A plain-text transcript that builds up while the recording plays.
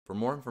For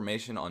more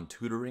information on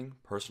tutoring,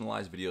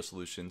 personalized video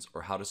solutions,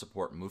 or how to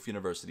support Moof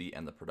University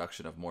and the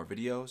production of more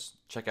videos,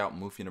 check out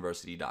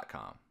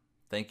moofuniversity.com.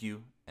 Thank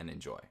you and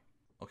enjoy.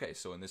 Okay,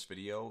 so in this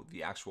video,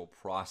 the actual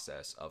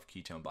process of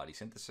ketone body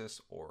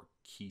synthesis or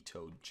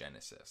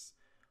ketogenesis.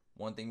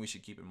 One thing we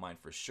should keep in mind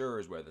for sure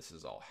is where this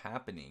is all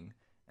happening,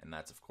 and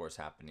that's of course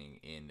happening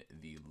in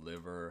the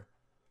liver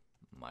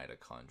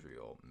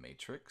mitochondrial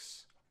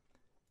matrix.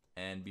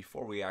 And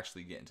before we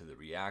actually get into the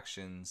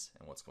reactions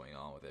and what's going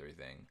on with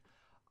everything,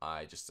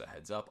 just a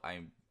heads up,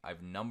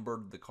 I've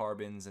numbered the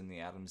carbons and the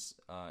atoms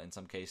in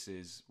some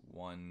cases,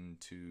 1,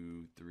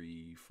 2,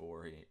 3,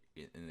 4,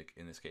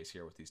 in this case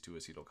here with these two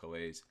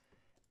acetyl-CoAs.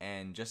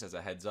 And just as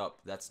a heads up,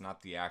 that's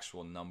not the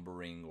actual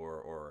numbering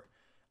or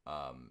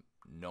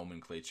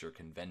nomenclature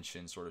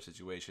convention sort of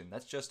situation.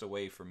 That's just a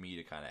way for me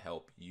to kind of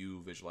help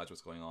you visualize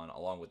what's going on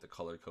along with the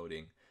color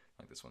coding.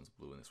 Like this one's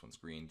blue and this one's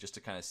green, just to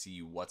kind of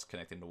see what's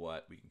connecting to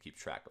what. We can keep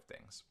track of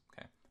things,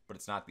 okay? But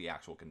it's not the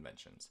actual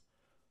conventions.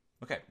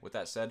 Okay, with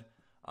that said,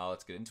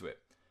 let's get into it.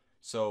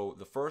 So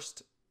the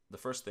first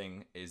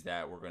thing is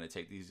that we're going to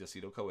take these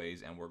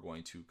acetyl-CoAs and we're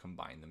going to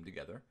combine them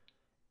together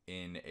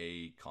in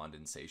a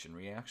condensation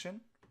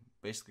reaction.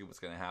 Basically what's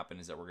going to happen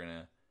is that we're going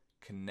to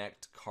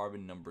connect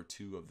carbon number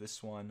 2 of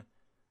this one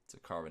to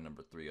carbon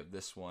number 3 of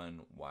this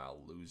one while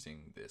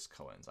losing this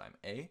coenzyme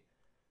A.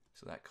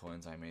 So that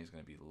coenzyme A is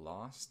going to be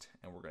lost,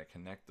 and we're going to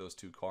connect those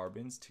two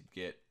carbons to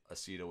get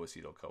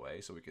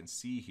acetyl-CoA. So we can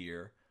see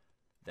here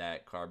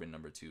that carbon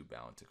number 2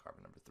 bound to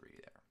carbon number 3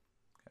 there.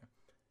 Okay.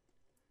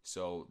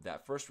 So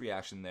that first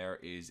reaction there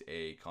is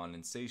a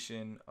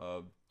condensation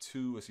of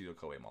two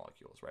acetyl-CoA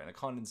molecules, right? And a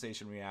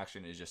condensation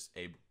reaction is just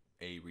a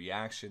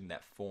reaction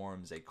that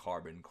forms a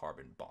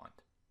carbon-carbon bond.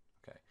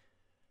 Okay.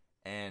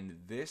 And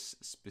this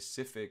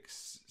specific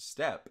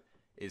step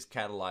is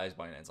catalyzed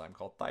by an enzyme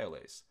called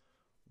Thiolase,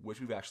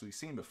 which we've actually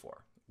seen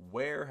before.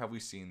 Where have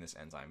we seen this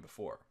enzyme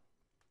before?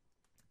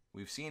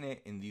 We've seen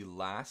it in the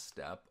last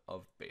step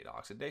of beta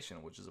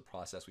oxidation, which is a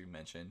process we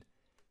mentioned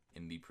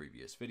in the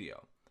previous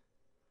video.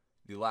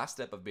 The last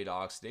step of beta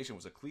oxidation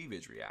was a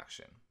cleavage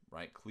reaction,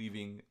 right?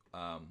 Cleaving,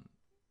 in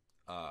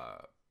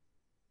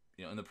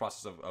the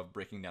process of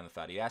breaking down the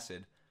fatty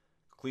acid,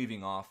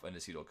 cleaving off an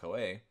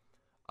acetyl-CoA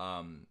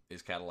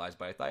is catalyzed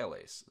by a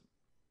thiolase.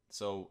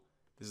 So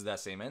this is that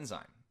same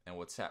enzyme. And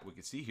we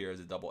can see here is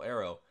a double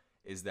arrow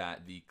is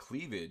that the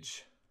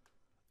cleavage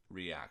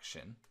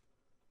reaction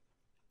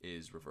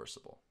is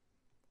reversible.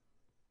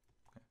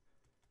 Okay.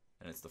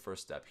 And it's the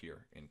first step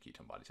here in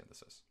ketone body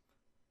synthesis.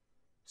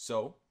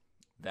 So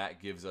that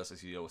gives us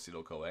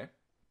acetyl-CoA.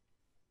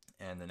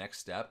 And the next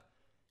step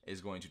is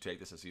going to take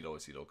this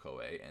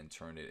acetyl-CoA and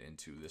turn it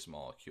into this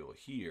molecule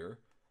here,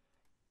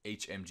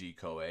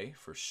 HMG-CoA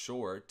for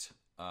short.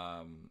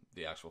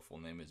 The actual full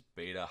name is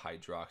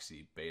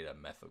beta-hydroxy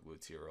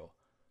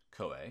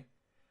beta-methylbutyryl-CoA.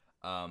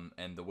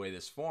 And the way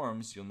this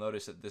forms, you'll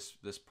notice that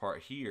this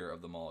part here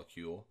of the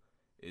molecule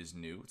is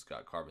new. It's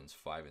got carbons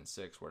 5 and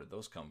 6. Where did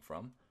those come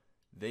from?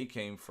 They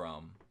came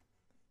from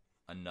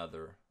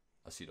another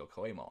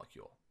acetyl-CoA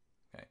molecule.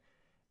 Okay,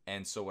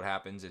 and so what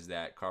happens is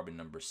that carbon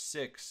number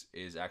 6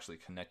 is actually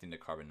connecting to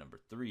carbon number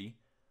 3,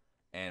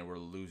 and we're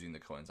losing the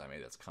coenzyme A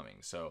that's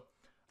coming. So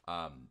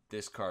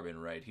this carbon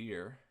right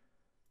here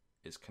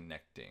is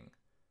connecting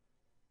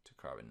to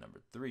carbon number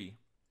 3,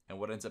 and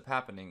what ends up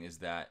happening is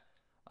that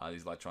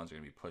these electrons are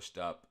going to be pushed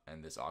up,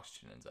 and this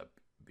oxygen ends up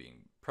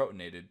being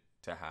protonated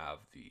to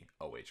have the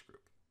OH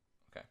group.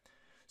 Okay,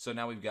 so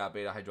now we've got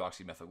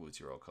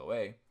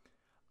beta-hydroxymethylbutyryl-CoA.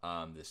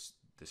 This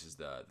is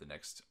the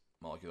next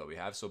molecule that we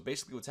have. So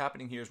basically what's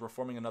happening here is we're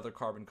forming another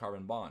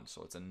carbon-carbon bond.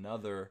 So it's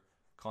another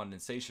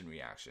condensation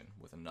reaction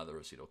with another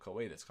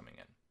acetyl-CoA that's coming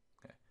in.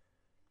 Okay,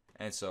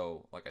 and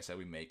so like I said,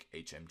 we make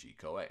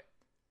HMG-CoA,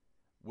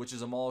 which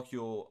is a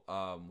molecule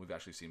we've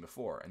actually seen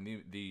before.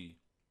 And the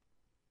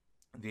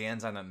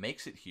enzyme that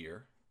makes it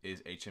here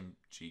is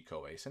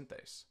HMG-CoA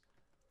synthase.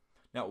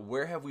 Now,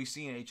 where have we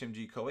seen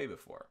HMG-CoA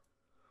before?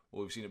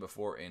 Well, we've seen it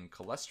before in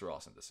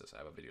cholesterol synthesis. I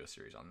have a video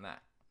series on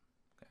that.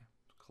 Okay,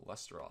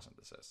 cholesterol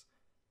synthesis.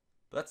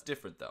 But that's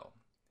different though.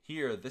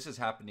 Here, this is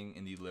happening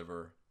in the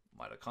liver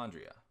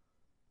mitochondria,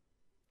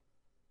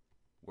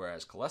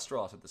 whereas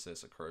cholesterol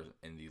synthesis occurs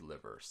in the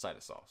liver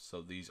cytosol.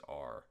 So these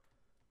are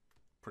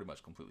pretty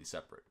much completely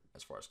separate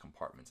as far as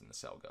compartments in the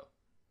cell go.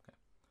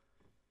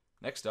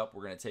 Next up,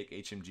 we're going to take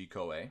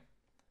HMG-CoA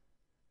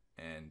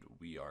and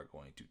we are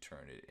going to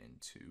turn it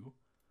into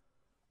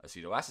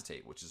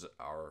acetoacetate, which is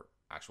our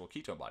actual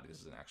ketone body. This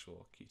is an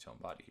actual ketone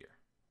body here.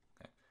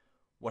 Okay.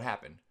 What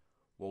happened?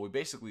 Well, we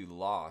basically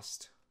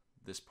lost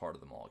this part of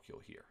the molecule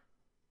here.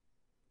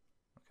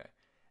 Okay.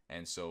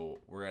 And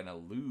so we're going to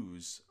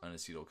lose an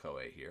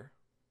acetyl-CoA here.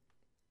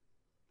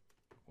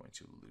 We're going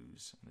to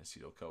lose an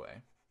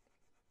acetyl-CoA.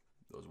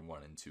 Those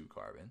 1 and 2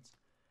 carbons.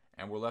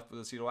 And we're left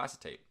with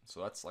acetoacetate.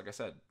 So that's, like I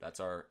said, that's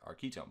our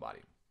ketone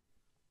body.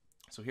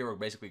 So here we're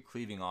basically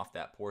cleaving off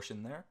that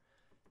portion there.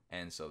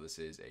 And so this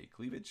is a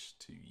cleavage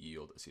to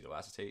yield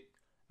acetoacetate,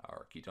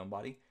 our ketone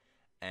body.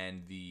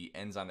 And the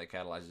enzyme that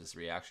catalyzes this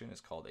reaction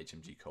is called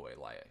HMG-CoA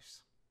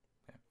lyase.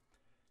 Okay.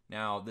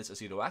 Now, this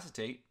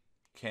acetoacetate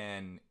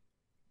can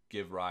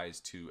give rise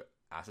to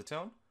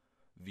acetone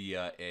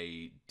via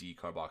a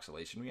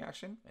decarboxylation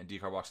reaction. And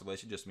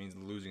decarboxylation just means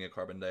losing a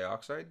carbon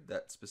dioxide.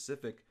 That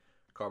specific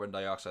carbon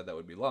dioxide that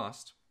would be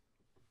lost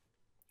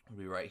would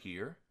be right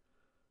here.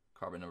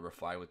 Carbon number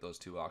 5 with those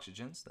 2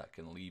 oxygens. That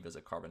can leave as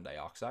a carbon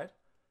dioxide.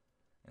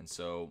 And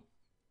so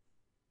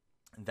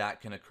that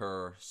can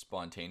occur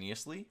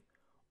spontaneously,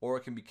 or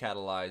it can be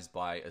catalyzed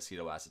by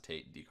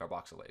acetoacetate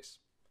decarboxylase.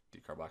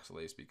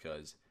 Decarboxylase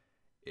because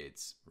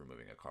it's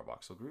removing a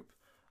carboxyl group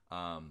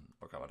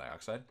or carbon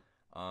dioxide,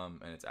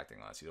 and it's acting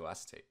on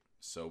acetoacetate.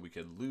 So we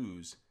could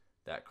lose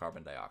that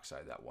carbon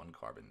dioxide, that 1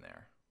 carbon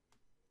there,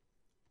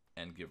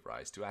 and give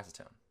rise to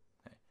acetone.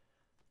 Okay.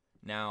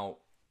 Now,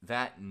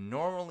 that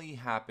normally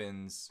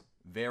happens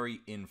very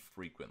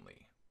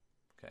infrequently.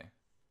 Okay,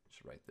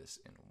 should write this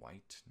in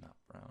white, not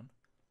brown.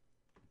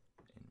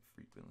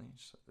 Infrequently,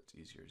 so that's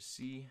easier to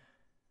see.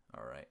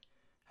 All right,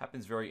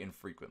 happens very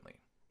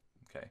infrequently.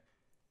 Okay,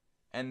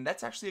 and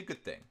that's actually a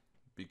good thing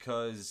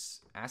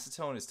because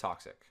acetone is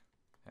toxic.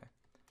 Okay,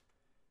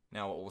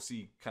 now what we'll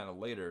see kind of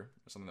later,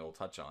 something that we'll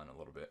touch on a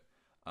little bit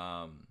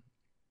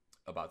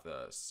about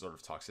the sort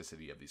of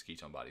toxicity of these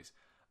ketone bodies.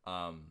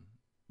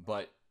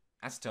 But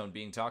acetone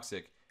being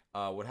toxic,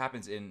 what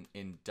happens in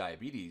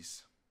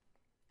diabetes,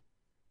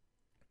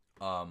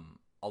 a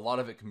lot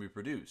of it can be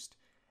produced,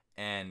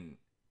 and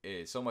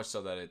so much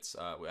so that it's,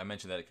 I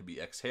mentioned that it could be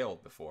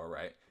exhaled before,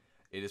 right?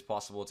 It is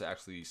possible to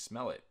actually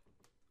smell it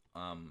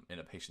in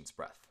a patient's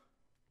breath.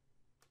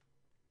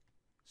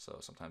 So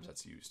sometimes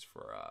that's used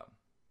for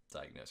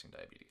diagnosing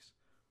diabetes.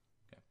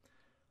 Okay.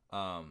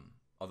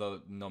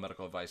 Although no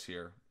medical advice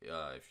here.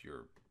 If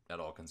you're at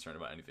all concerned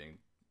about anything,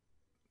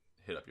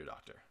 hit up your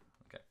doctor.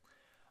 Okay.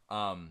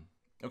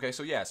 Okay.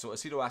 So yeah. So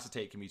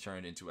acetoacetate can be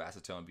turned into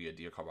acetone via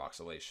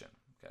decarboxylation.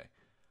 Okay.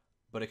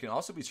 But it can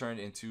also be turned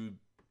into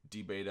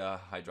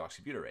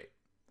d-ß-hydroxbutyrate.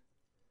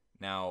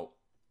 Now,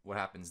 what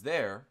happens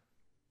there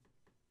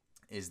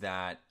is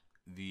that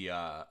the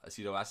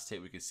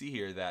acetoacetate, we can see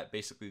here that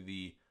basically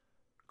the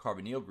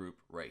carbonyl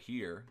group right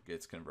here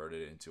gets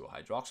converted into a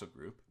hydroxyl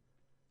group,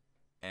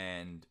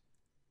 and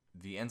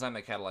the enzyme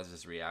that catalyzes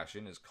this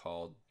reaction is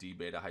called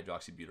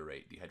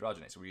d-ß-hydroxybutyrate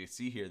dehydrogenase. So we can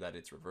see here that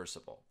it's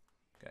reversible.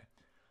 Okay.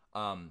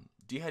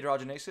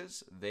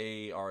 Dehydrogenases,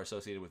 they are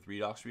associated with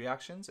redox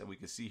reactions, and we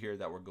can see here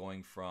that we're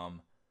going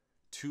from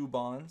 2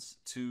 bonds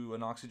to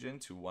an oxygen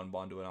to 1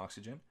 bond to an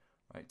oxygen,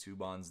 right? 2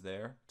 bonds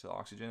there to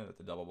oxygen at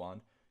the double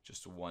bond,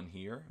 just 1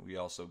 here. We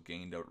also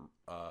gained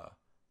a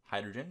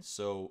hydrogen.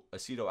 So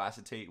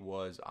acetoacetate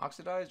was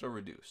oxidized or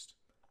reduced?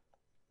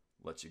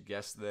 Let you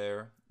guess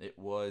there. It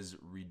was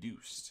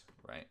reduced,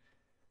 right?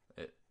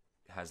 It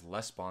has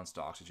less bonds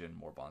to oxygen,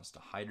 more bonds to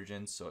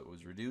hydrogen, so it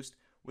was reduced,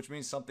 which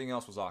means something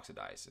else was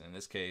oxidized. And in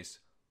this case,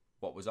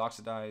 what was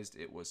oxidized?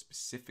 It was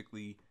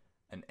specifically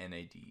an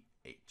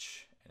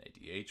NADH.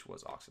 NADH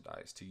was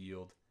oxidized to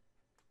yield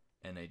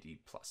NAD+,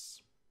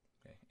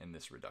 okay, in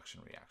this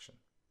reduction reaction.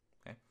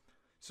 Okay,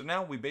 so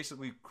now we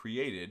basically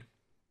created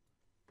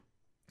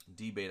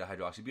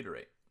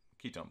d-ß-hydroxybutyrate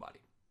ketone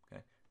body.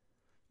 Okay,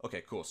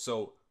 okay, cool.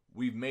 So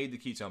we've made the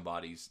ketone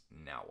bodies.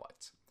 Now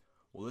what?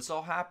 Well, this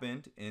all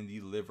happened in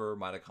the liver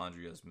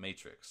mitochondrial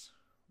matrix,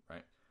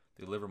 right?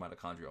 The liver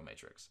mitochondrial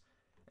matrix.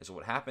 And so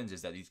what happens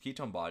is that these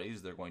ketone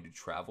bodies, they're going to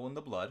travel in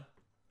the blood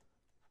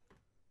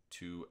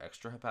to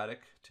extrahepatic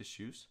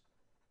tissues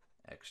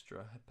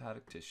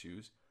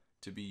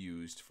to be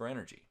used for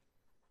energy.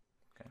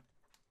 Okay.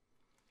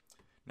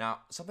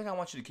 Now, something I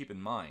want you to keep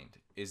in mind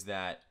is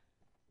that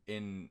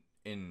in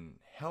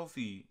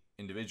healthy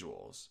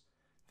individuals,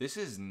 this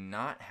is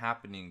not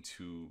happening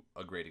to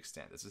a great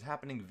extent. This is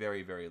happening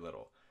very, very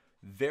little.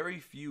 Very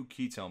few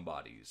ketone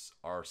bodies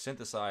are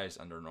synthesized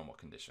under normal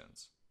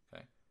conditions.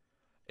 Okay.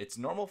 It's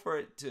normal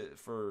for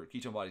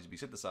ketone bodies to be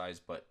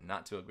synthesized, but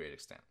not to a great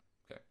extent.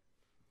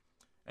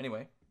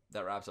 Anyway,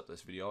 that wraps up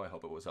this video. I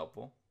hope it was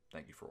helpful.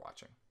 Thank you for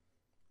watching.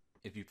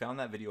 If you found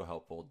that video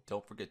helpful,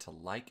 don't forget to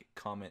like,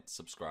 comment,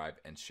 subscribe,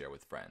 and share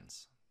with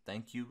friends.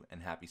 Thank you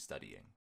and happy studying.